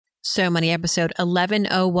So Money, episode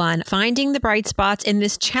 1101, Finding the Bright Spots in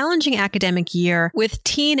This Challenging Academic Year with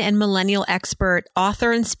teen and millennial expert,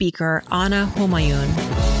 author, and speaker, Anna Homayoun.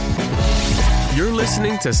 You're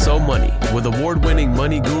listening to So Money with award-winning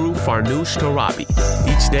money guru Farnoosh Torabi.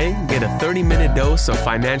 Each day, get a 30-minute dose of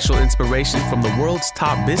financial inspiration from the world's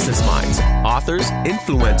top business minds, authors,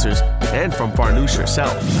 influencers, and from Farnoosh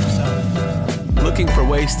herself. Looking for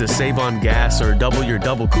ways to save on gas or double your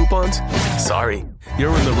double coupons? Sorry,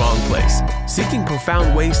 you're in the wrong place. Seeking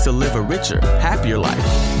profound ways to live a richer, happier life.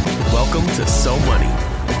 Welcome to So Money.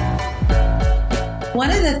 One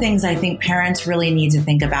of the things I think parents really need to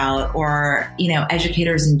think about, or,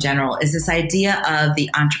 educators in general, is this idea of the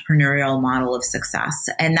entrepreneurial model of success.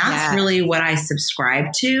 And that's really what I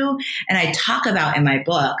subscribe to and I talk about in my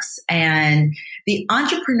books. And the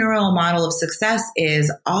entrepreneurial model of success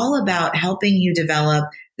is all about helping you develop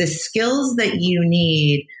the skills that you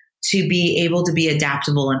need to be able to be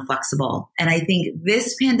adaptable and flexible. And I think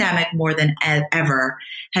this pandemic, more than ever,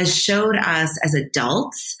 has showed us as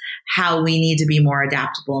adults how we need to be more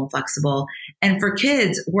adaptable and flexible. And for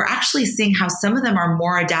kids, we're actually seeing how some of them are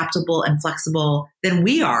more adaptable and flexible than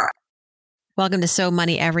we are. Welcome to So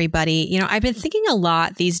Money, everybody. I've been thinking a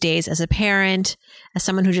lot these days as a parent, as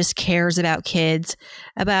someone who just cares about kids,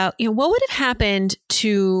 about, what would have happened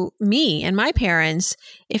to me and my parents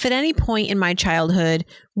if at any point in my childhood,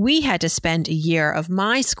 we had to spend a year of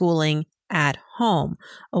my schooling at home,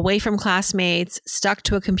 away from classmates, stuck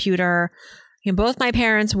to a computer. Both my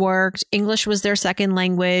parents worked. English was their second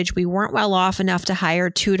language. We weren't well off enough to hire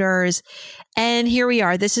tutors. And here we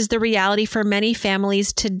are. This is the reality for many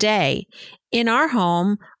families today. In our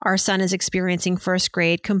home, our son is experiencing first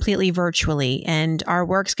grade completely virtually, and our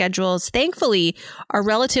work schedules, thankfully, are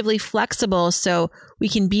relatively flexible so we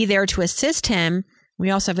can be there to assist him.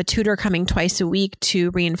 We also have a tutor coming twice a week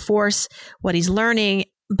to reinforce what he's learning.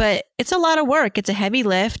 But it's a lot of work. It's a heavy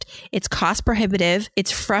lift. It's cost prohibitive.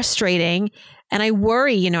 It's frustrating. And I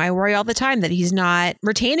worry all the time that he's not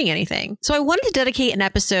retaining anything. So I wanted to dedicate an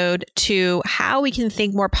episode to how we can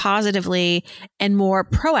think more positively and more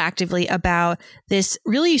proactively about this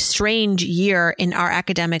really strange year in our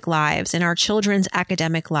academic lives, in our children's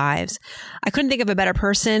academic lives. I couldn't think of a better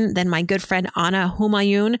person than my good friend Anna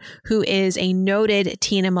Homayoun, who is a noted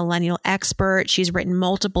teen and millennial expert. She's written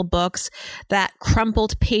multiple books. That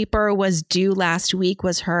Crumpled Paper Was Due last week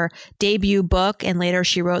was her debut book, and later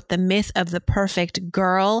she wrote The Myth of the Perfect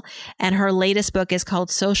Girl, and her latest book is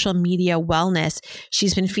called Social Media Wellness.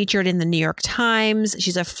 She's been featured in the New York Times.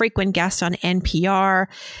 She's a frequent guest on NPR.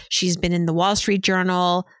 She's been in the Wall Street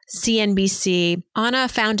Journal, CNBC. Anna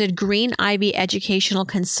founded Green Ivy Educational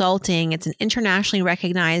Consulting. It's an internationally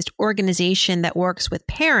recognized organization that works with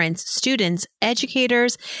parents, students,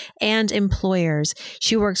 educators, and employers.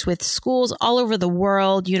 She works with schools all over the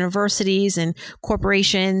world, universities and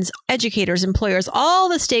corporations, educators, employers, all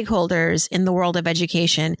the stakeholders in the world of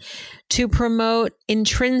education to promote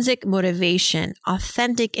intrinsic motivation,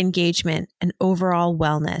 authentic engagement, and overall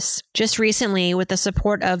wellness. Just recently, with the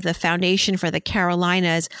support of the Foundation for the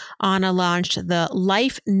Carolinas, Anna launched the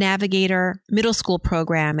Life Navigator Middle School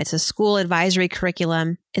Program. It's a school advisory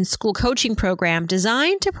curriculum and school coaching program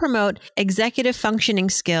designed to promote executive functioning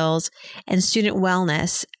skills and student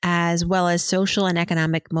wellness, as well as social and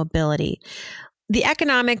economic mobility. The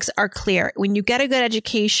economics are clear. When you get a good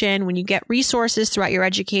education, when you get resources throughout your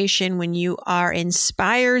education, when you are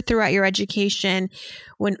inspired throughout your education,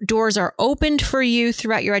 when doors are opened for you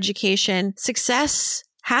throughout your education, success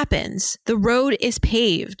happens. The road is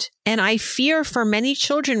paved. And I fear for many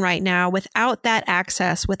children right now, without that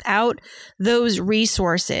access, without those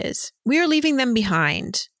resources, we are leaving them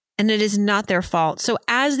behind. And it is not their fault. So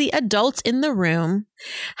as the adults in the room,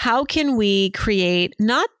 how can we create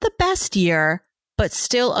not the best year, but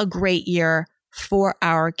still a great year for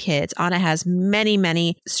our kids? Anna has many,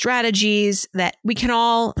 many strategies that we can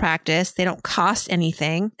all practice. They don't cost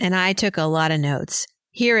anything. And I took a lot of notes.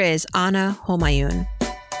 Here is Anna Homayoun.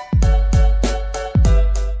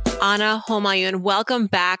 Anna Homayoun, welcome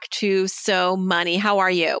back to So Money. How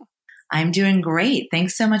are you? I'm doing great.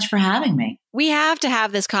 Thanks so much for having me. We have to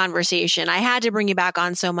have this conversation. I had to bring you back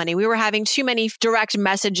on So Money. We were having too many direct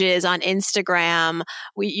messages on Instagram.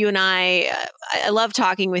 You and I love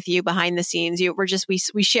talking with you behind the scenes.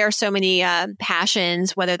 We share so many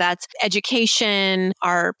passions, whether that's education,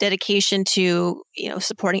 our dedication to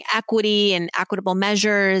supporting equity and equitable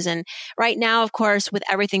measures. And right now, of course, with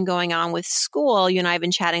everything going on with school, you and I have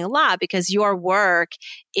been chatting a lot because your work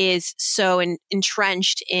is so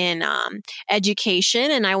entrenched in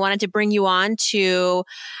education. And I wanted to bring you on to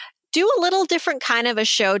do a little different kind of a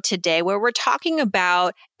show today where we're talking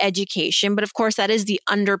about education, but of course that is the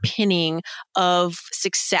underpinning of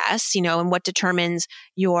success, and what determines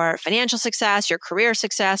your financial success, your career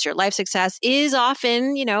success, your life success is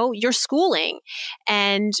often, your schooling.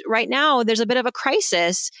 And right now there's a bit of a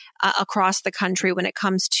crisis across the country when it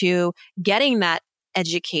comes to getting that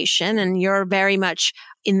education. And you're very much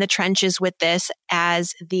in the trenches with this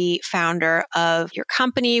as the founder of your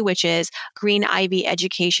company, which is Green Ivy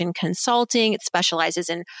Education Consulting. It specializes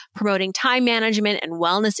in promoting time management and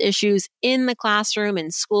wellness issues in the classroom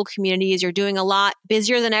and school communities. You're doing a lot,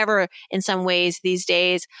 busier than ever in some ways these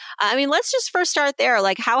days. Let's just first start there.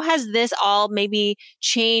 Like, how has this all maybe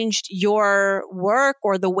changed your work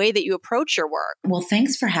or the way that you approach your work? Well,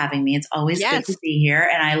 thanks for having me. It's always good to be here.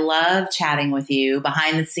 And I love chatting with you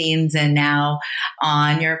behind the scenes and now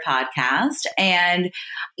on your podcast. And,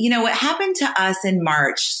 what happened to us in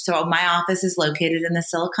March. So my office is located in the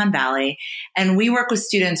Silicon Valley and we work with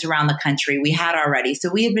students around the country. We had already.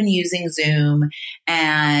 So we had been using Zoom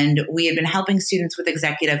and we had been helping students with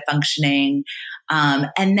executive functioning.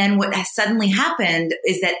 And then what has suddenly happened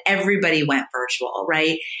is that everybody went virtual,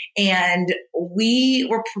 right? And we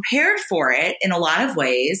were prepared for it in a lot of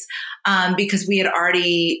ways because we had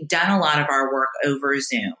already done a lot of our work over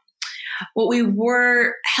Zoom. What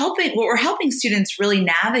we're helping students really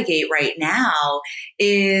navigate right now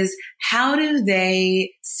is how do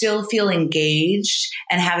they still feel engaged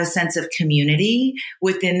and have a sense of community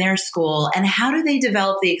within their school? And how do they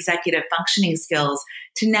develop the executive functioning skills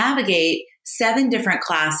to navigate 7 different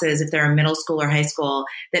classes if they're in middle school or high school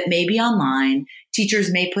that may be online?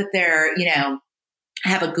 Teachers may put their,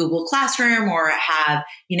 have a Google Classroom or have,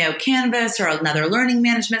 Canvas or another learning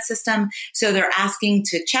management system. So they're asking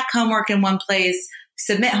to check homework in one place,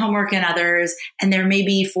 submit homework in others, and there may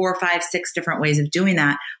be 4, 5, 6 different ways of doing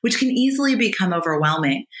that, which can easily become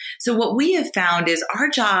overwhelming. So what we have found is our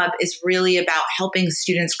job is really about helping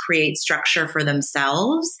students create structure for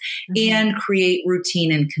themselves and create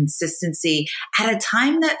routine and consistency at a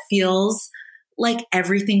time that feels like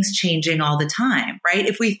everything's changing all the time, right?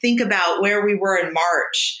 If we think about where we were in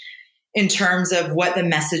March in terms of what the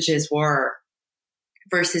messages were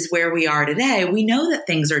versus where we are today, we know that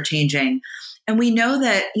things are changing. And we know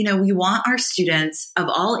that, we want our students of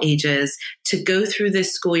all ages to go through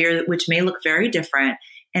this school year, which may look very different,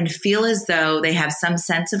 and feel as though they have some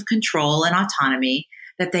sense of control and autonomy,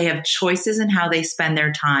 that they have choices in how they spend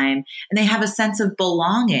their time, and they have a sense of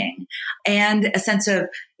belonging and a sense of,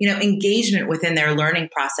 engagement within their learning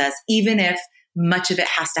process, even if much of it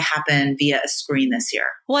has to happen via a screen this year.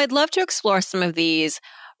 Well, I'd love to explore some of these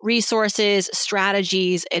resources,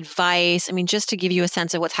 strategies, advice. Just to give you a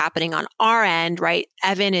sense of what's happening on our end, right?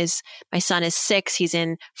 My son is 6. He's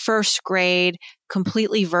in first grade,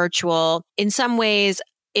 completely virtual. In some ways,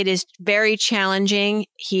 it is very challenging.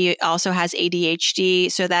 He also has ADHD,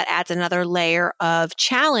 so that adds another layer of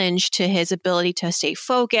challenge to his ability to stay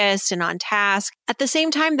focused and on task. At the same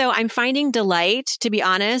time, though, I'm finding delight, to be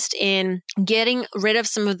honest, in getting rid of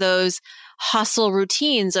some of those hustle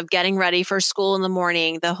routines of getting ready for school in the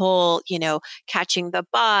morning, the whole, catching the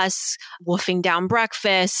bus, wolfing down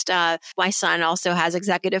breakfast. My son also has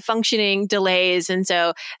executive functioning delays. And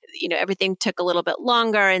so, everything took a little bit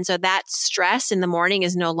longer. And so that stress in the morning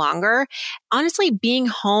is no longer. Honestly, being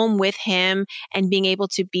home with him and being able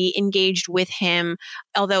to be engaged with him,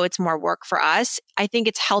 although it's more work for us, I think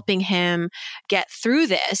it's helping him get through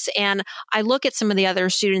this. And I look at some of the other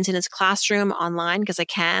students in his classroom online because I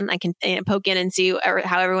can poke in and see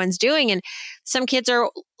how everyone's doing. And some kids are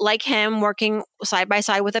like him, working side by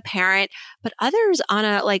side with a parent, but others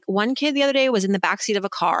one kid the other day was in the backseat of a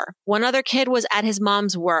car. One other kid was at his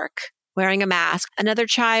mom's work wearing a mask. Another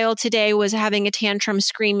child today was having a tantrum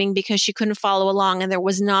screaming because she couldn't follow along and there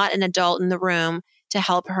was not an adult in the room to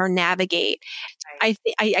help her navigate. I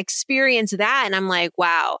experienced that and I'm like,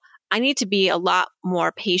 wow, I need to be a lot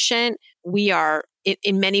more patient. We are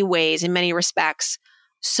in many ways, in many respects,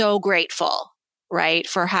 so grateful, right?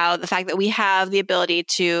 For the fact that we have the ability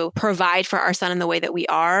to provide for our son in the way that we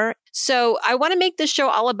are. So I want to make this show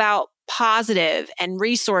all about positive and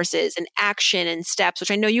resources and action and steps,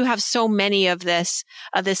 which I know you have so many of this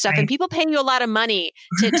stuff, right. And people pay you a lot of money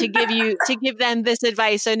to give them this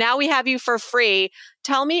advice. So now we have you for free.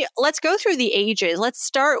 Tell me, let's go through the ages. Let's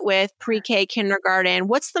start with pre-K, kindergarten.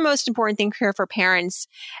 What's the most important thing here for parents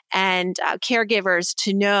and caregivers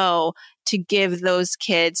to know to give those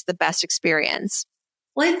kids the best experience?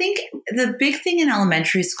 Well, I think the big thing in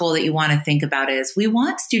elementary school that you want to think about is we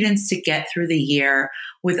want students to get through the year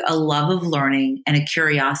with a love of learning and a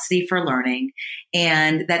curiosity for learning,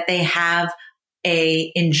 and that they have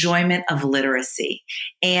a enjoyment of literacy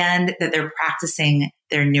and that they're practicing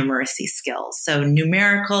their numeracy skills. So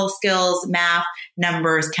numerical skills, math,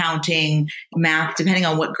 numbers, counting, math, depending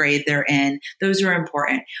on what grade they're in, those are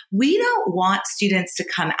important. We don't want students to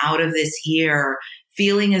come out of this year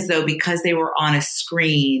feeling as though because they were on a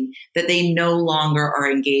screen that they no longer are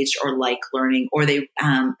engaged or like learning, or they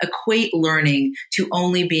equate learning to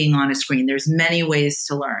only being on a screen. There's many ways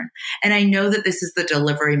to learn. And I know that this is the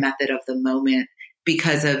delivery method of the moment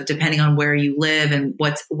because of depending on where you live and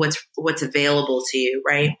what's available to you,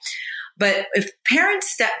 right? But if parents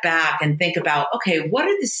step back and think about, okay, what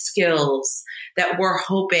are the skills that we're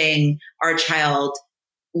hoping our child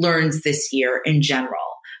learns this year in general?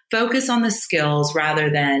 Focus on the skills rather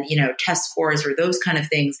than, test scores or those kind of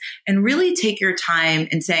things, and really take your time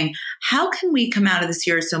in saying, how can we come out of this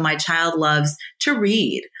year so my child loves to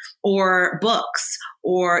read or books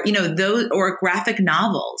or, those or graphic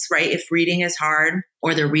novels, right? If reading is hard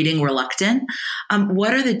or they're reading reluctant,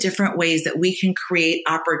 what are the different ways that we can create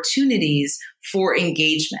opportunities for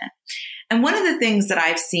engagement? And one of the things that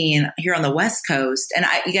I've seen here on the West Coast, and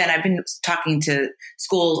I've been talking to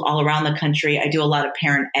schools all around the country. I do a lot of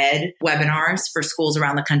parent ed webinars for schools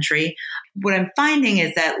around the country. What I'm finding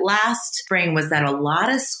is that last spring was that a lot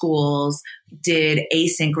of schools did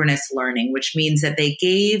asynchronous learning, which means that they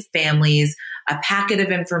gave families a packet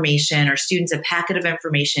of information or students a packet of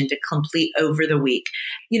information to complete over the week.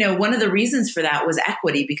 One of the reasons for that was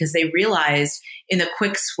equity, because they realized in the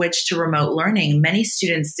quick switch to remote learning, many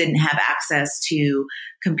students didn't have access to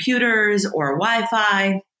computers or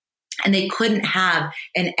Wi-Fi, and they couldn't have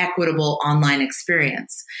an equitable online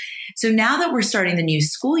experience. So now that we're starting the new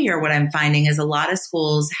school year, what I'm finding is a lot of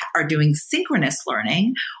schools are doing synchronous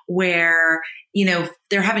learning where,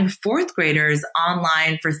 they're having fourth graders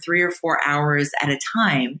online for 3 or 4 hours at a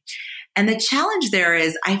time. And the challenge there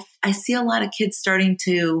is I see a lot of kids starting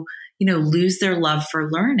to, lose their love for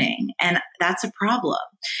learning. And that's a problem.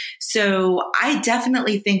 So I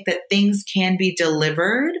definitely think that things can be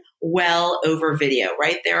delivered well over video,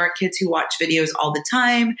 right? There are kids who watch videos all the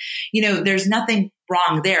time. There's nothing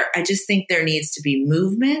wrong there. I just think there needs to be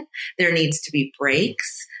movement. There needs to be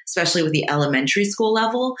breaks, especially with the elementary school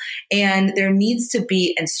level. And there needs to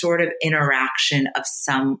be a sort of interaction of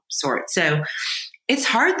some sort. So it's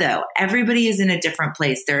hard though. Everybody is in a different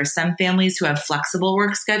place. There are some families who have flexible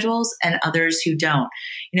work schedules and others who don't.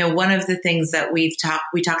 One of the things that we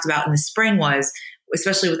talked about in the spring was,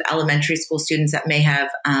 especially with elementary school students that may have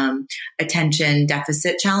attention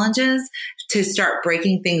deficit challenges, to start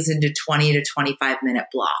breaking things into 20 to 25 minute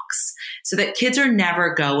blocks so that kids are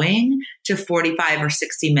never going to 45 or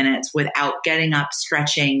 60 minutes without getting up,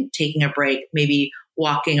 stretching, taking a break, maybe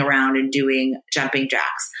walking around and doing jumping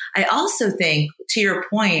jacks. I also think, to your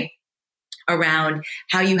point around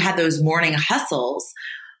how you had those morning hustles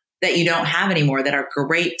that you don't have anymore that are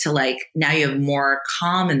great to now you have more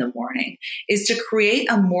calm in the morning, is to create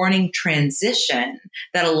a morning transition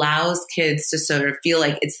that allows kids to sort of feel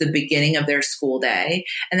like it's the beginning of their school day,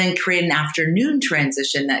 and then create an afternoon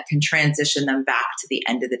transition that can transition them back to the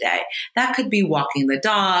end of the day. That could be walking the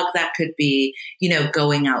dog. That could be,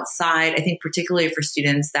 going outside. I think particularly for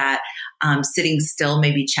students that sitting still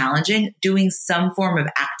may be challenging, doing some form of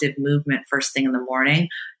active movement first thing in the morning,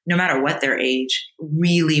 no matter what their age,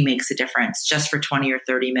 really makes a difference just for 20 or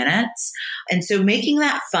 30 minutes. And so making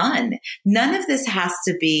that fun. None of this has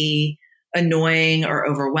to be annoying or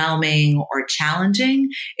overwhelming or challenging.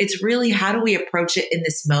 It's really, how do we approach it in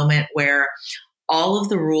this moment where all of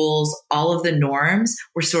the rules, all of the norms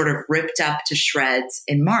were sort of ripped up to shreds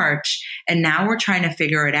in March. And now we're trying to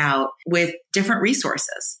figure it out with different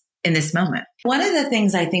resources in this moment. One of the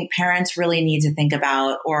things I think parents really need to think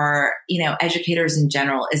about, or, educators in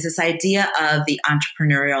general, is this idea of the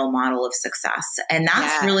entrepreneurial model of success. And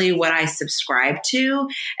that's really what I subscribe to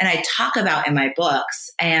and I talk about in my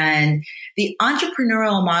books. And the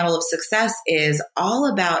entrepreneurial model of success is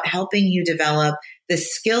all about helping you develop the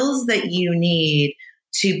skills that you need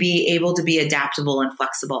to be able to be adaptable and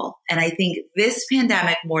flexible. And I think this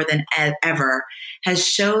pandemic, more than ever, has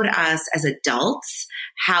showed us as adults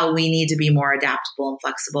how we need to be more adaptable and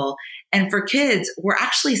flexible. And for kids, we're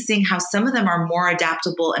actually seeing how some of them are more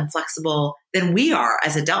adaptable and flexible than we are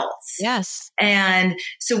as adults. Yes. And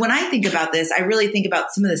so when I think about this, I really think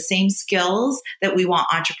about some of the same skills that we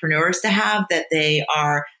want entrepreneurs to have, that they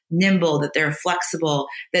are nimble, that they're flexible,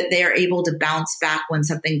 that they're able to bounce back when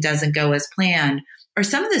something doesn't go as planned, are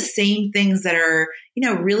some of the same things that are,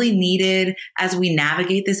 really needed as we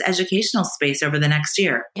navigate this educational space over the next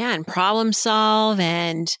year. Yeah, and problem solve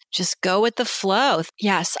and just go with the flow.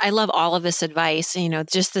 Yes, I love all of this advice.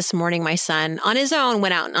 Just this morning, my son on his own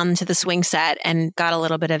went out onto the swing set and got a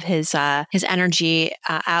little bit of his energy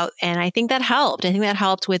out. And I think that helped. I think that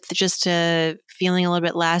helped with just feeling a little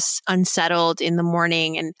bit less unsettled in the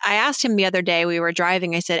morning. And I asked him the other day, we were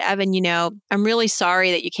driving, I said, Evan, I'm really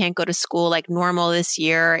sorry that you can't go to school like normal this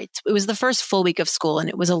year. It was the first full week of school and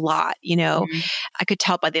it was a lot, Mm-hmm. I could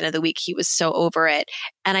tell by the end of the week, he was so over it.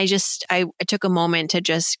 And I took a moment to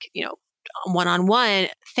just, one-on-one,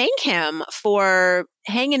 thank him for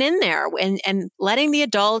hanging in there and letting the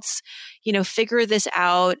adults, figure this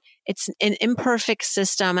out. It's an imperfect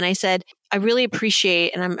system. And I said, I really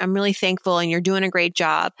appreciate and I'm really thankful and you're doing a great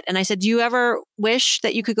job. And I said, do you ever wish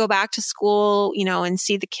that you could go back to school, and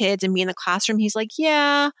see the kids and be in the classroom? He's like,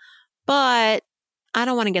 yeah, but I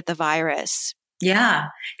don't want to get the virus. Yeah.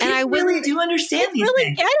 And I really do understand these really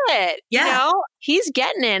things. Get it. Yeah. He's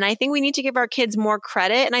getting it. And I think we need to give our kids more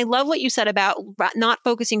credit. And I love what you said about not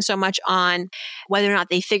focusing so much on whether or not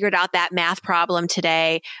they figured out that math problem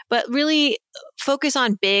today, but really focus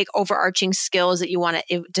on big overarching skills that you want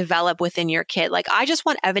to develop within your kid. Like, I just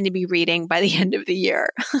want Evan to be reading by the end of the year.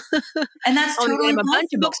 And that's totally a bunch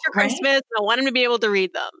of books for Christmas. Right? I want him to be able to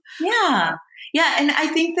read them. Yeah. Yeah. And I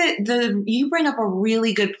think that you bring up a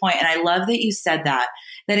really good point, and I love that you said that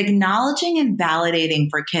acknowledging and validating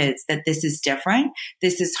for kids that this is different,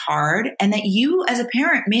 this is hard, and that you as a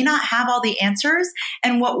parent may not have all the answers,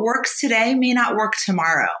 and what works today may not work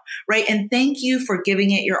tomorrow, right? And thank you for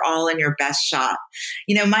giving it your all and your best shot.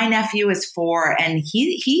 My nephew is 4 and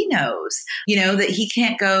he knows, that he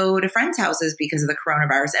can't go to friends' houses because of the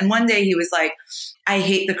coronavirus. And one day he was like, I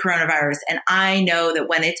hate the coronavirus. And I know that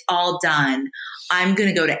when it's all done, I'm going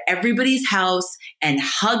to go to everybody's house and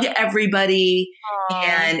hug everybody.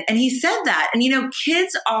 And he said that. And,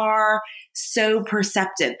 kids are so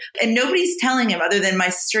perceptive, and nobody's telling him other than my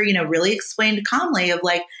sister, really explained calmly of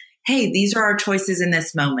like, hey, these are our choices in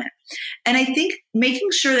this moment. And I think making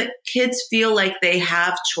sure that kids feel like they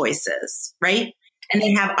have choices, right? And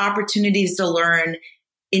they have opportunities to learn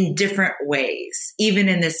in different ways, even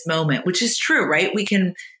in this moment, which is true, right? We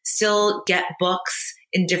can still get books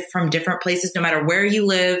from different places, no matter where you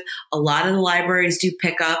live. A lot of the libraries do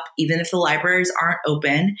pick up, even if the libraries aren't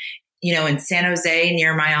open. In San Jose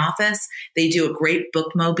near my office, they do a great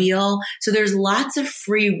bookmobile. So there's lots of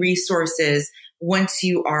free resources once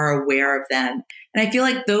you are aware of them. And I feel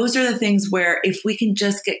like those are the things where if we can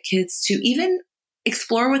just get kids to even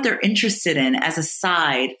explore what they're interested in as a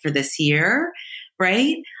side for this year,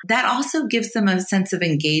 right? That also gives them a sense of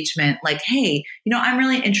engagement. Like, hey, I'm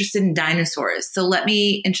really interested in dinosaurs. So let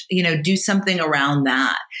me, do something around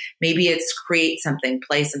that. Maybe it's create something,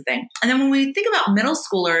 play something. And then when we think about middle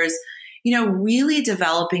schoolers, really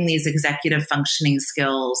developing these executive functioning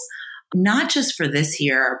skills, not just for this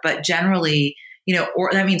year, but generally,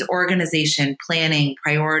 that means organization, planning,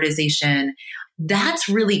 prioritization. That's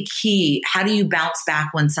really key. How do you bounce back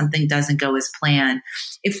when something doesn't go as planned?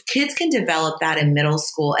 If kids can develop that in middle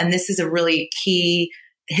school, and this is a really key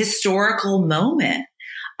historical moment,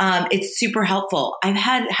 it's super helpful. I've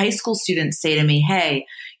had high school students say to me, hey,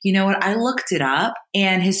 you know what? I looked it up,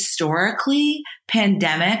 and historically,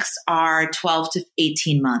 pandemics are 12 to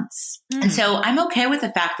 18 months. And so I'm okay with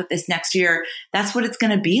the fact that this next year, that's what it's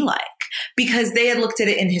going to be like, because they had looked at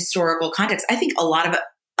it in historical context. I think a lot of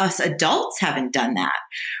us adults haven't done that,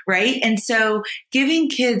 right? And so giving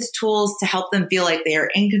kids tools to help them feel like they are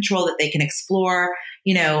in control, that they can explore,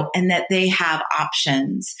 and that they have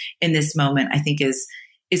options in this moment, I think is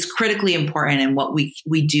critically important and what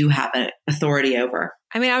we do have an authority over.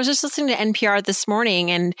 I mean, I was just listening to NPR this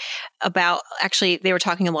morning and they were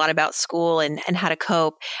talking a lot about school and how to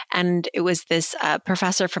cope. And it was this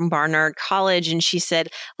professor from Barnard College. And she said,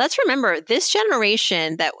 let's remember this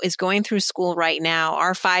generation that is going through school right now,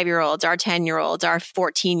 our 5-year-olds, our 10-year-olds, our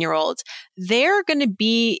 14-year-olds, they're going to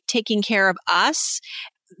be taking care of us.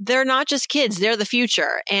 They're not just kids, they're the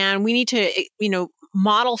future. And we need to,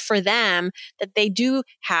 model for them that they do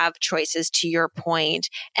have choices, to your point.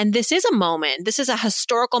 And this is a moment, this is a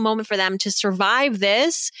historical moment for them to survive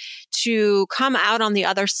this, to come out on the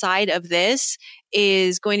other side of this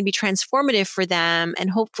is going to be transformative for them. And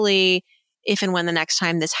hopefully, if and when the next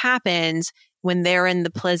time this happens, when they're in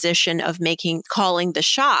the position of calling the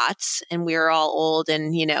shots, and we're all old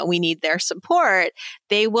and, we need their support,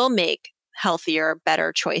 they will make healthier,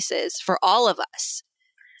 better choices for all of us.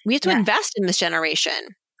 We have to invest in this generation.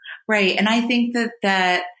 Right. And I think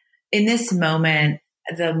that in this moment,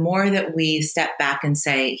 the more that we step back and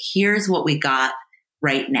say, here's what we got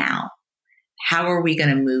right now. How are we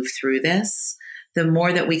going to move through this? The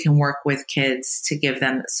more that we can work with kids to give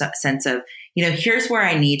them a sense of, here's where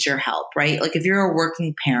I need your help, right? Like if you're a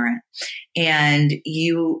working parent and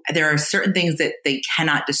there are certain things that they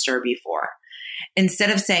cannot disturb you for, instead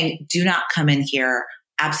of saying, do not come in here,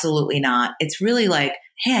 absolutely not. It's really like,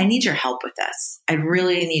 hey, I need your help with this. I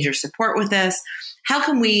really need your support with this. How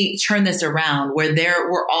can we turn this around where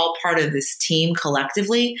we're all part of this team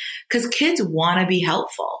collectively? Because kids want to be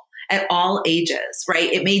helpful at all ages,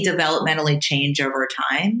 right? It may developmentally change over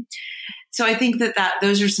time. So I think that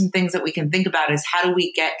those are some things that we can think about is how do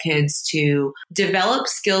we get kids to develop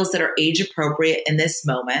skills that are age appropriate in this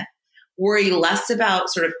moment, worry less about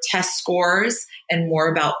sort of test scores and more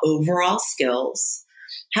about overall skills.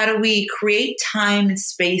 How do we create time and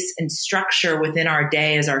space and structure within our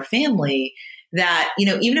day as our family that,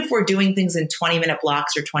 even if we're doing things in 20-minute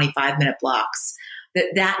blocks or 25-minute blocks,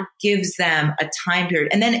 that gives them a time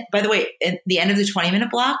period. And then, by the way, at the end of the 20-minute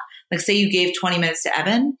block, like say you gave 20 minutes to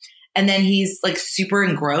Evan and then he's like super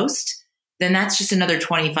engrossed, then that's just another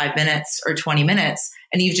 25 minutes or 20 minutes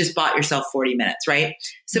and you've just bought yourself 40 minutes, right?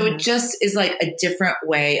 So It just is like a different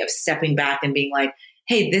way of stepping back and being like,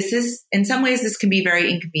 hey, in some ways this can be very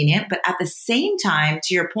inconvenient, but at the same time,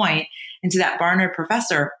 to your point, and to that Barnard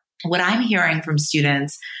professor, what I'm hearing from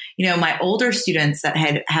students, my older students that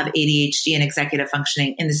have ADHD and executive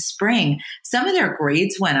functioning in the spring, some of their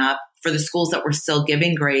grades went up for the schools that were still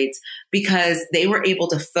giving grades because they were able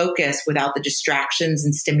to focus without the distractions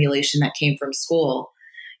and stimulation that came from school.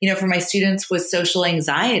 For my students with social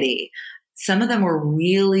anxiety, some of them were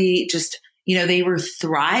really just, they were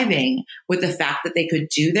thriving with the fact that they could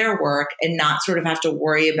do their work and not sort of have to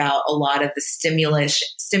worry about a lot of the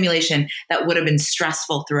stimulation that would have been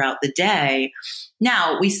stressful throughout the day.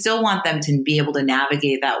 Now, we still want them to be able to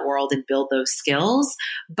navigate that world and build those skills,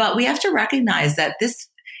 but we have to recognize that this,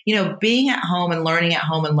 being at home and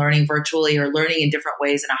learning virtually or learning in different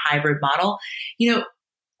ways in a hybrid model,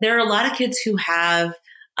 there are a lot of kids who have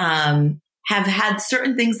had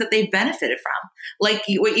certain things that they've benefited from. Like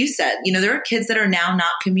what you said, there are kids that are now not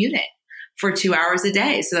commuting for 2 hours a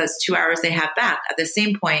day. So that's 2 hours they have back. At the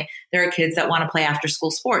same point, there are kids that want to play after school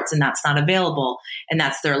sports and that's not available. And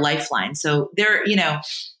that's their lifeline. So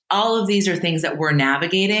all of these are things that we're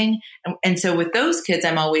navigating. And so with those kids,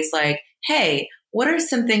 I'm always like, hey, what are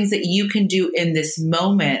some things that you can do in this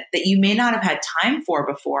moment that you may not have had time for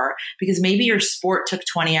before? Because maybe your sport took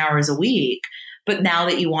 20 hours a week, but now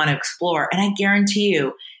that you want to explore, and I guarantee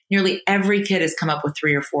you, nearly every kid has come up with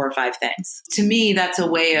 3 or 4 or 5 things. To me, that's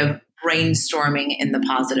a way of brainstorming in the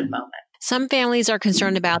positive moment. Some families are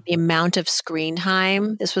concerned about the amount of screen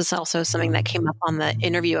time. This was also something that came up on the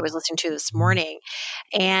interview I was listening to this morning.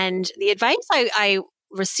 And the advice I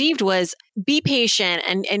received was be patient.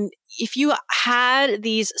 And if you had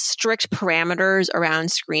these strict parameters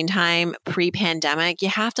around screen time pre-pandemic, you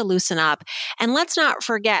have to loosen up. And let's not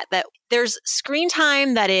forget that there's screen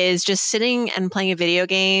time that is just sitting and playing a video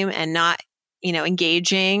game and not,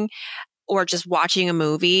 engaging or just watching a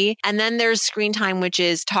movie. And then there's screen time, which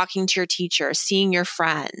is talking to your teacher, seeing your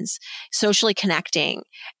friends, socially connecting.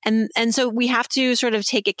 And so we have to sort of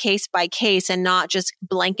take it case by case and not just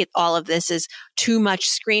blanket all of this as too much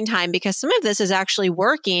screen time, because some of this is actually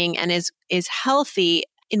working and is healthy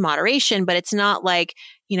in moderation, but it's not like,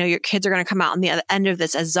 your kids are going to come out on the other end of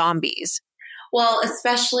this as zombies. Well,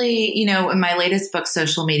 especially, in my latest book,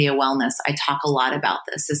 Social Media Wellness, I talk a lot about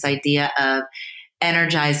this idea of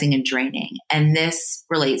energizing and draining. And this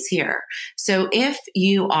relates here. So if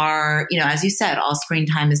you are, as you said, all screen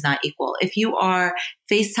time is not equal. If you are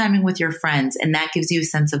FaceTiming with your friends and that gives you a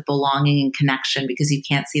sense of belonging and connection because you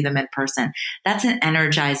can't see them in person, that's an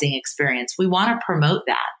energizing experience. We want to promote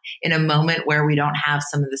that in a moment where we don't have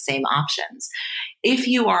some of the same options. If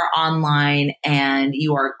you are online and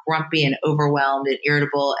you are grumpy and overwhelmed and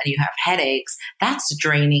irritable and you have headaches, that's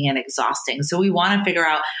draining and exhausting. So we want to figure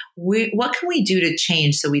out what can we do to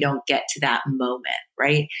change so we don't get to that moment,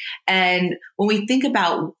 right? And when we think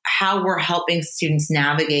about how we're helping students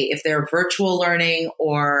navigate, if they're virtual learning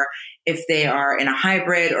or if they are in a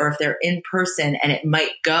hybrid or if they're in person, and it might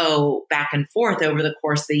go back and forth over the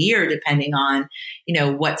course of the year, depending on,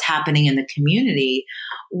 what's happening in the community,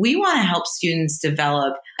 we want to help students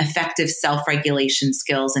develop effective self-regulation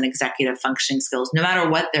skills and executive functioning skills, no matter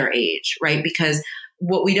what their age, right? Because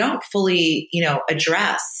what we don't fully,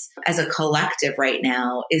 address as a collective right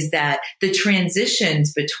now is that the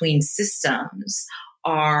transitions between systems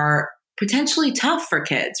are potentially tough for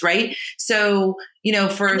kids, right? So, and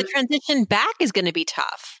the transition back is going to be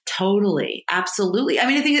tough. Totally. Absolutely. I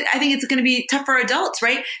mean, I think it's going to be tough for adults,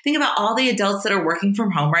 right? Think about all the adults that are working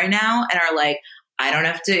from home right now and are like, I don't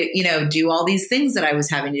have to, do all these things that I was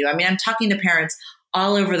having to do. I mean, I'm talking to parents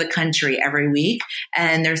all over the country every week,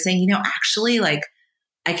 and they're saying, actually, like,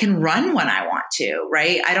 I can run when I want to,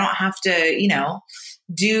 right? I don't have to,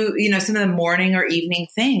 do, some of the morning or evening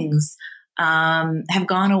things have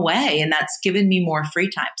gone away, and that's given me more free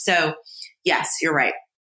time. So yes, you're right.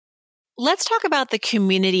 Let's talk about the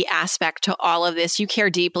community aspect to all of this. You care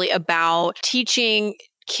deeply about teaching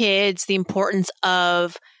kids the importance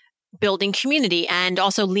of building community and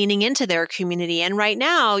also leaning into their community. And right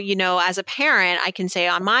now, as a parent, I can say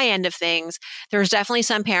on my end of things, there's definitely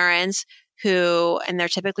some parents who, and they're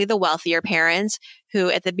typically the wealthier parents, who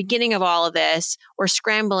at the beginning of all of this were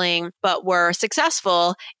scrambling, but were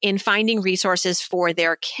successful in finding resources for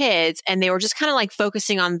their kids. And they were just kind of like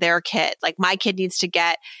focusing on their kid. Like, my kid needs to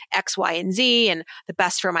get X, Y, and Z and the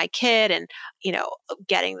best for my kid, and,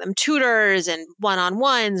 getting them tutors and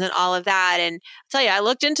one-on-ones and all of that. And I'll tell you, I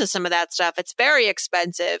looked into some of that stuff. It's very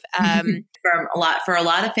expensive. For a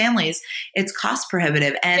lot of families, it's cost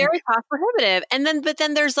prohibitive and very cost prohibitive. And then, but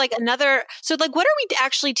then there's like another, so like, what are we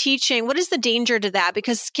actually teaching? What is the danger to that?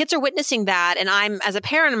 Because kids are witnessing that. And as a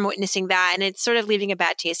parent, I'm witnessing that, and it's sort of leaving a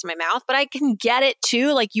bad taste in my mouth, but I can get it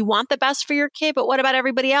too. Like, you want the best for your kid, but what about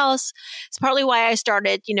everybody else? It's partly why I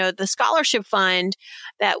started, the scholarship fund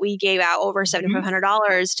that we gave out over $7,500 to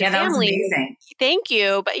families. That was amazing. Thank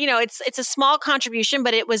you. But it's a small contribution,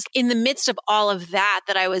 but it was in the midst of all of that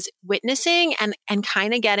I was witnessing and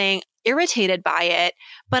kind of getting irritated by it,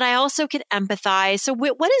 but I also could empathize. So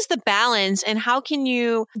what is the balance, and how can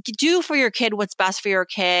you do for your kid what's best for your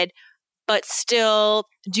kid, but still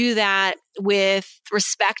do that with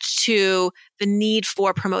respect to the need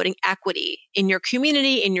for promoting equity in your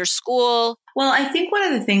community, in your school? Well, I think one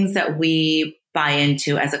of the things that we buy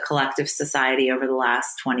into as a collective society over the last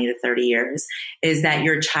 20 to 30 years is that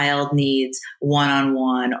your child needs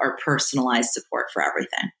one-on-one or personalized support for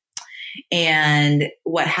everything. And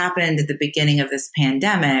what happened at the beginning of this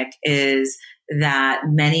pandemic is that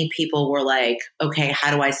many people were like, okay,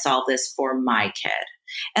 how do I solve this for my kid?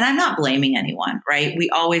 And I'm not blaming anyone, right? We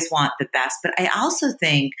always want the best. But I also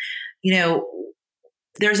think,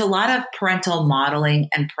 there's a lot of parental modeling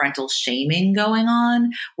and parental shaming going on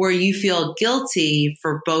where you feel guilty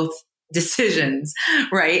for both decisions,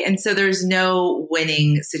 right? And so there's no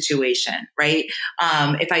winning situation, right?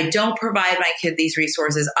 If I don't provide my kid these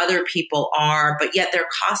resources, other people are, but yet they're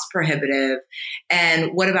cost prohibitive.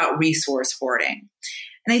 And what about resource hoarding?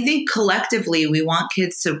 And I think collectively, we want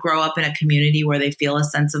kids to grow up in a community where they feel a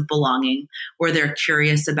sense of belonging, where they're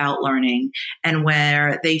curious about learning, and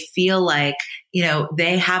where they feel like,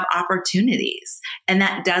 they have opportunities. And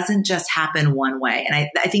that doesn't just happen one way. And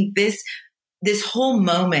I think this whole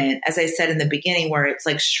moment, as I said in the beginning, where it's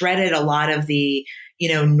like shredded a lot of the,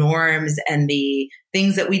 norms and the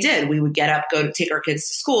things that we did. We would get up, go to take our kids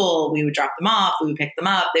to school. We would drop them off. We would pick them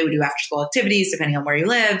up. They would do after school activities, depending on where you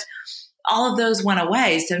lived. All of those went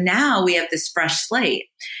away. So now we have this fresh slate.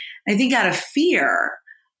 I think out of fear,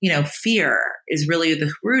 fear is really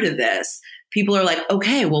the root of this. People are like,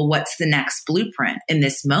 okay, well, what's the next blueprint in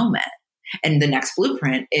this moment? And the next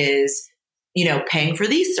blueprint is, paying for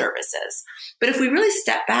these services. But if we really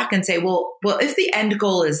step back and say, well, if the end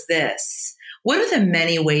goal is this, what are the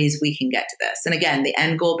many ways we can get to this? And again, the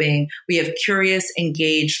end goal being we have curious,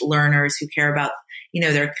 engaged learners who care about,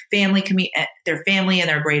 their family and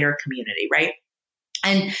their greater community, right?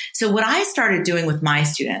 And so what I started doing with my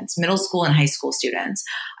students, middle school and high school students,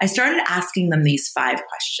 I started asking them these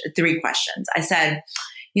 3 questions. I said,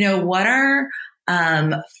 what are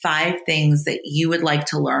 5 things that you would like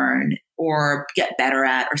to learn or get better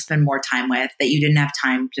at or spend more time with that you didn't have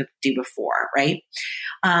time to do before, right?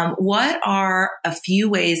 What are a few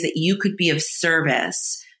ways that you could be of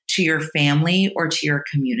service to your family or to your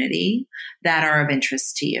community that are of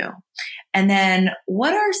interest to you? And then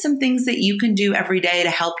what are some things that you can do every day to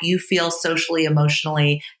help you feel socially,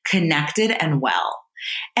 emotionally connected and well?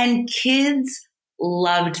 And kids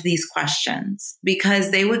loved these questions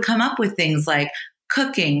because they would come up with things like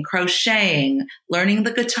cooking, crocheting, learning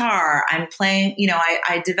the guitar. I'm playing,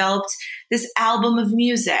 I developed this album of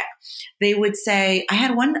music. They would say, I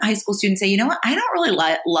had one high school student say, you know what, I don't really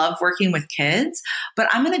love working with kids, but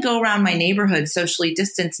I'm going to go around my neighborhood socially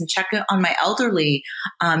distanced and check on my elderly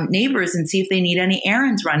neighbors and see if they need any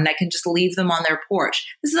errands run. And I can just leave them on their porch.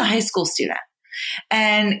 This is a high school student.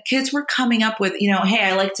 And kids were coming up with, hey,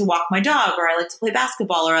 I like to walk my dog, or I like to play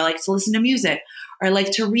basketball, or I like to listen to music, or I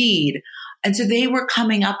like to read. And so they were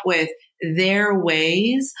coming up with their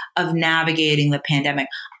ways of navigating the pandemic.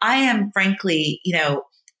 I am frankly,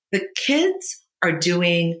 the kids are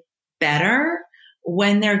doing better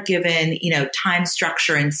when they're given, time,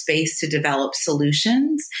 structure, and space to develop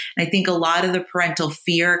solutions. And I think a lot of the parental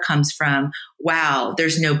fear comes from, wow,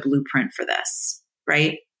 there's no blueprint for this,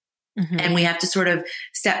 right? Mm-hmm. And we have to sort of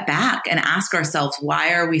step back and ask ourselves,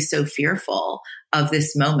 why are we so fearful of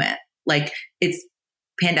this moment? Like,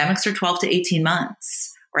 pandemics are 12 to 18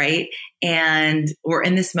 months, right? And we're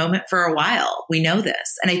in this moment for a while. We know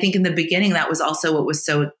this. And I think in the beginning, that was also what was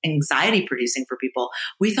so anxiety producing for people.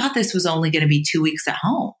 We thought this was only going to be 2 weeks at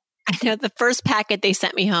home. I know the first packet they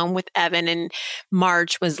sent me home with Evan in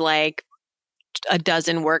March was like a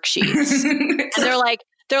dozen worksheets. And they're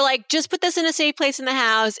like, just put this in a safe place in the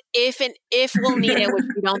house if we'll need it, which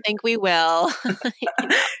we don't think we will.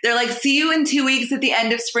 They're like, see you in 2 weeks at the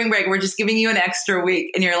end of spring break. We're just giving you an extra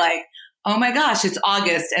week. And you're like, oh my gosh, it's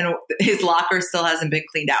August and his locker still hasn't been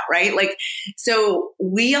cleaned out, right? Like, so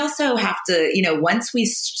we also have to, once we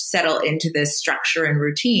settle into this structure and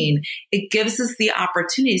routine, it gives us the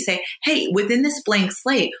opportunity to say, hey, within this blank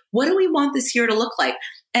slate, what do we want this year to look like?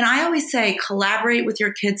 And I always say, collaborate with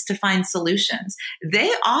your kids to find solutions.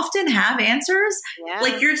 They often have answers. Yeah.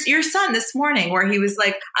 Like your son this morning, where he was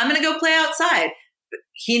like, I'm going to go play outside.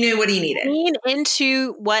 He knew what he needed. Lean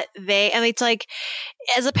into and it's like,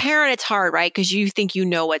 as a parent, it's hard, right? Because you think you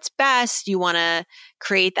know what's best. You want to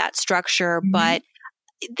create that structure. Mm-hmm. But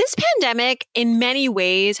this pandemic, in many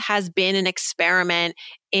ways, has been an experiment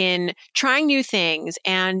in trying new things.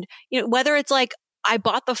 And, whether it's like, I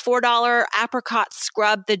bought the $4 apricot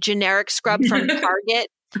scrub, the generic scrub from Target,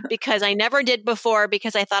 because I never did before,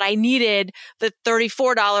 because I thought I needed the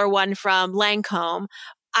 $34 one from Lancome.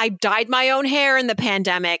 I dyed my own hair in the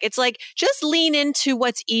pandemic. It's like, just lean into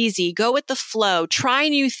what's easy. Go with the flow. Try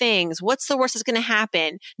new things. What's the worst that's going to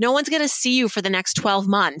happen? No one's going to see you for the next 12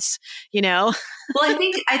 months, Well,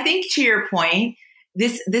 I think to your point,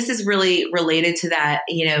 this is really related to that,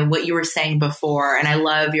 what you were saying before. And I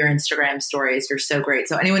love your Instagram stories. You're so great.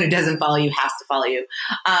 So anyone who doesn't follow you has to follow you.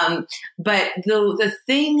 But the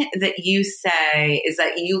thing that you say is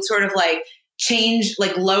that you sort of like change,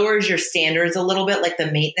 like lowers your standards a little bit, like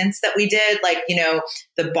the maintenance that we did, like,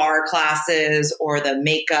 the bar classes or the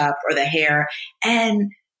makeup or the hair.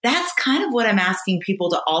 And that's kind of what I'm asking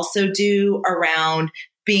people to also do around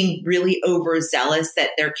being really overzealous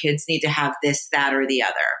that their kids need to have this, that, or the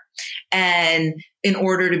other. And in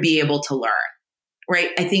order to be able to learn,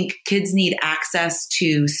 right? I think kids need access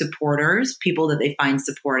to supporters, people that they find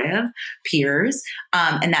supportive, peers.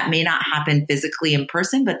 And that may not happen physically in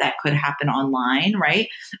person, but that could happen online, right?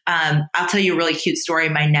 I'll tell you a really cute story.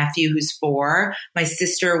 My nephew, who's 4, my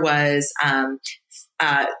sister was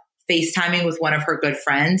FaceTiming with one of her good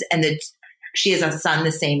friends, and she has a son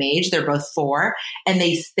the same age. They're both 4, and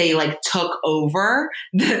they like took over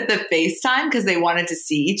the FaceTime because they wanted to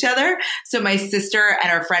see each other. So my sister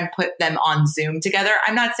and her friend put them on Zoom together.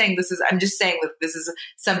 I'm not saying I'm just saying that this is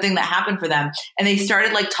something that happened for them. And they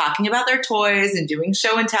started like talking about their toys and doing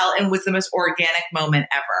show and tell, and was the most organic moment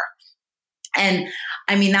ever. And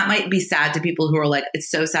I mean, that might be sad to people who are like,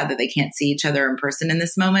 it's so sad that they can't see each other in person in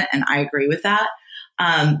this moment. And I agree with that.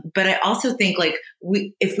 But I also think like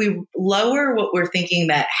if we lower what we're thinking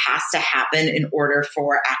that has to happen in order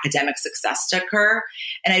for academic success to occur,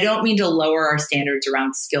 and I don't mean to lower our standards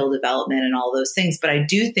around skill development and all those things, but I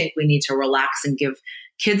do think we need to relax and give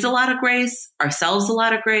kids a lot of grace, ourselves a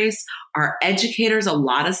lot of grace, our educators a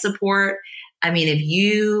lot of support. I mean, if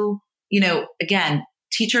again,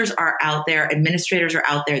 teachers are out there, administrators are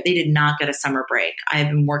out there. They did not get a summer break. I have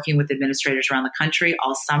been working with administrators around the country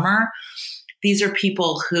all summer. These are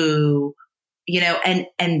people who, and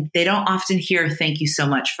they don't often hear thank you so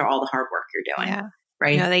much for all the hard work you're doing. Yeah.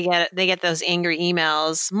 Right. They get those angry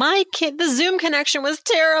emails. The Zoom connection was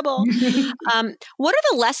terrible. What are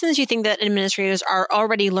the lessons you think that administrators are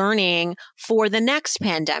already learning for the next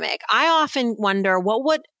pandemic? I often wonder, what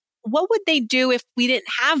would they do if we didn't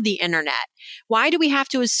have the internet? Why do we have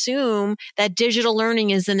to assume that digital learning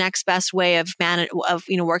is the next best way of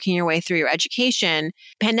working your way through your education?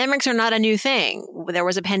 Pandemics are not a new thing. There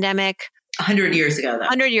was a pandemic 100 years ago, though.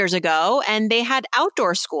 100 years ago, and they had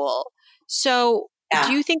outdoor school. So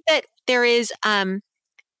do you think that there is that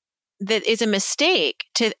is a mistake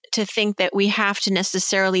to think that we have to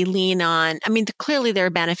necessarily lean on? I mean, clearly there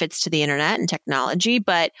are benefits to the internet and technology,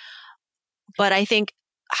 but I think,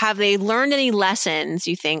 have they learned any lessons,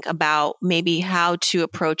 you think, about maybe how to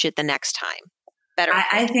approach it the next time better?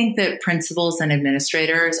 I think that principals and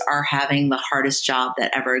administrators are having the hardest job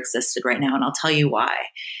that ever existed right now. And I'll tell you why.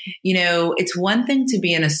 It's one thing to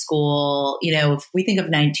be in a school, if we think of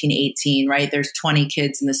 1918, right, there's 20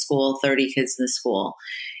 kids in the school, 30 kids in the school.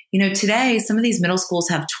 Today, some of these middle schools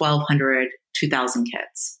have 1,200, 2,000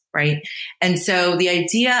 kids. right? And so the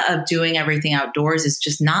idea of doing everything outdoors is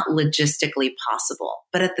just not logistically possible.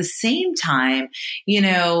 But at the same time,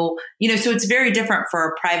 so it's very different for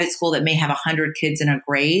a private school that may have 100 kids in a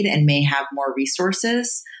grade and may have more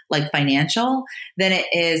resources like financial than it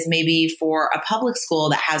is maybe for a public school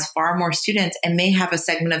that has far more students and may have a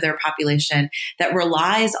segment of their population that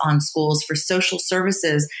relies on schools for social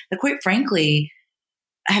services that, quite frankly,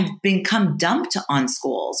 have become dumped on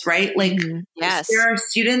schools, right? Like yes. There are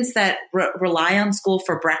students that rely on school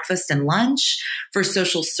for breakfast and lunch, for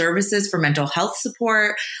social services, for mental health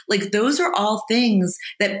support. Like those are all things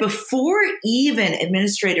that before even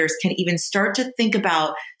administrators can even start to think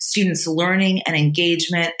about students learning and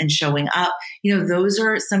engagement and showing up, those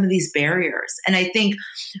are some of these barriers. And I think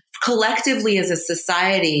collectively as a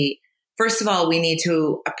society, first of all, we need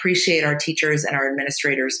to appreciate our teachers and our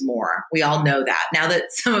administrators more. We all know that. Now that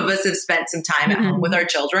some of us have spent some time at home with our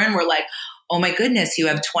children, we're like, oh my goodness, you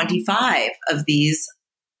have 25 of these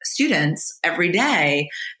students every day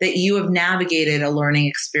that you have navigated a learning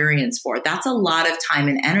experience for. That's a lot of time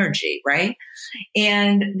and energy, right?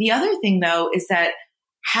 And the other thing, though, is that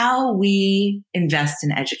how we invest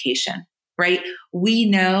in education, right? We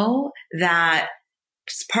know that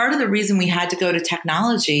part of the reason we had to go to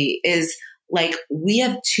technology is like we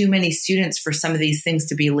have too many students for some of these things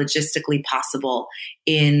to be logistically possible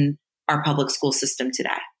in our public school system today,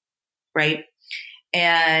 right?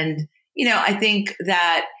 And, I think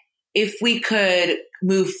that if we could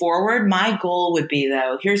move forward, my goal would be,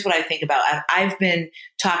 though, here's what I think about. I've been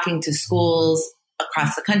talking to schools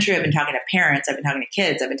across the country. I've been talking to parents. I've been talking to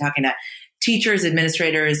kids. I've been talking to teachers,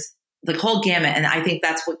 administrators, the whole gamut. And I think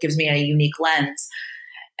that's what gives me a unique lens.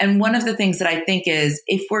 And one of the things that I think is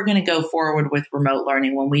if we're going to go forward with remote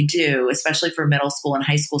learning, when we do, especially for middle school and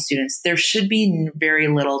high school students, there should be very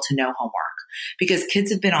little to no homework because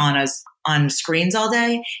kids have been on screens all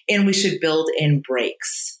day, and we should build in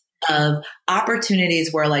breaks of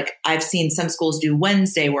opportunities where, like, I've seen some schools do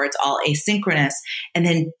Wednesday where it's all asynchronous, and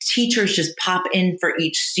then teachers just pop in for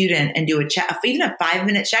each student and do a chat, even a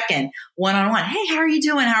 5-minute check-in, one-on-one. Hey, how are you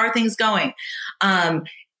doing? How are things going?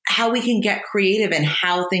 How we can get creative in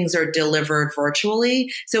how things are delivered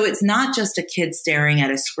virtually. So it's not just a kid staring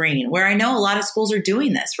at a screen, where I know a lot of schools are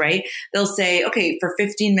doing this, right? They'll say, okay, for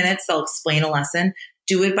 15 minutes, they'll explain a lesson,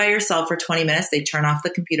 do it by yourself for 20 minutes. They turn off the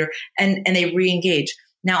computer and they re-engage.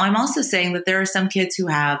 Now, I'm also saying that there are some kids who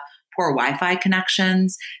have poor Wi-Fi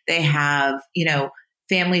connections. They have,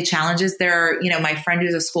 family challenges. There are, my friend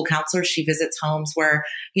who's a school counselor, she visits homes where,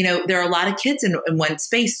 there are a lot of kids in one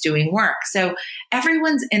space doing work. So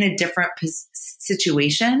everyone's in a different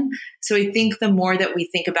situation. So I think the more that we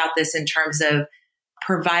think about this in terms of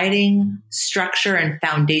providing structure and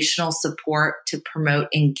foundational support to promote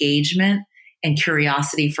engagement and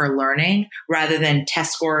curiosity for learning, rather than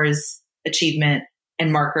test scores, achievement,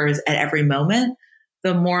 and markers at every moment,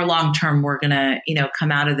 the more long-term we're going to,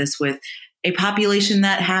 come out of this with a population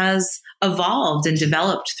that has evolved and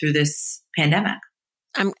developed through this pandemic.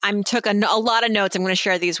 I'm took a lot of notes. I'm going to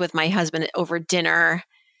share these with my husband over dinner.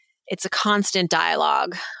 It's a constant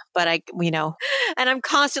dialogue, but and I'm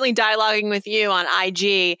constantly dialoguing with you on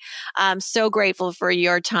IG. I'm so grateful for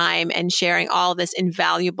your time and sharing all this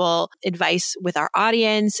invaluable advice with our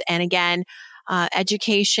audience. And again,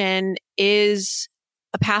 education is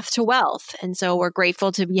a path to wealth. And so we're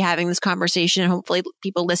grateful to be having this conversation. Hopefully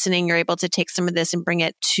people listening, you're able to take some of this and bring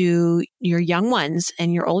it to your young ones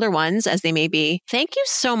and your older ones as they may be. Thank you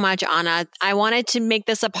so much, Anna. I wanted to make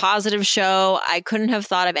this a positive show. I couldn't have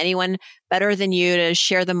thought of anyone better than you to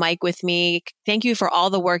share the mic with me. Thank you for all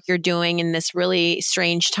the work you're doing in this really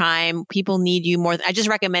strange time. People need you more. I just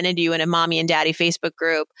recommended you in a mommy and daddy Facebook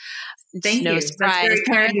group. Thank you. Surprise. That's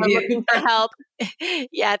very kind of you. Looking for help.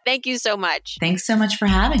 Yeah, thank you so much. Thanks so much for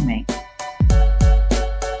having me.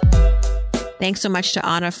 Thanks so much to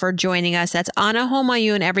Anna for joining us. That's Anna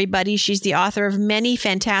Homayoun, everybody. She's the author of many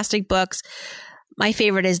fantastic books. My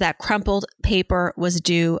favorite is That Crumpled Paper Was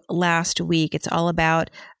Due Last Week. It's all about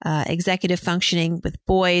executive functioning with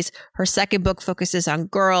boys. Her second book focuses on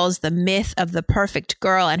girls, the myth of the perfect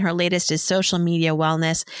girl, and her latest is social media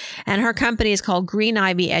wellness. And her company is called Green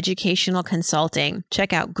Ivy Educational Consulting.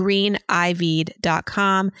 Check out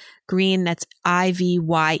greenivy.com. Green, that's IVYED.com.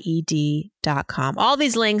 All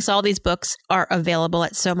these links, all these books are available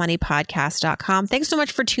at SoMoneyPodcast.com. Thanks so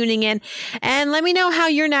much for tuning in. And let me know how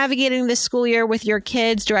you're navigating this school year with your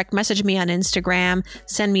kids. Direct message me on Instagram.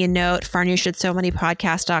 Send me a note,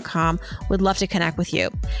 farnoosh@SoMoneyPodcast.com. Would love to connect with you.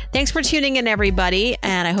 Thanks for tuning in, everybody.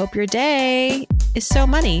 And I hope your day is so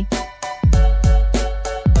money.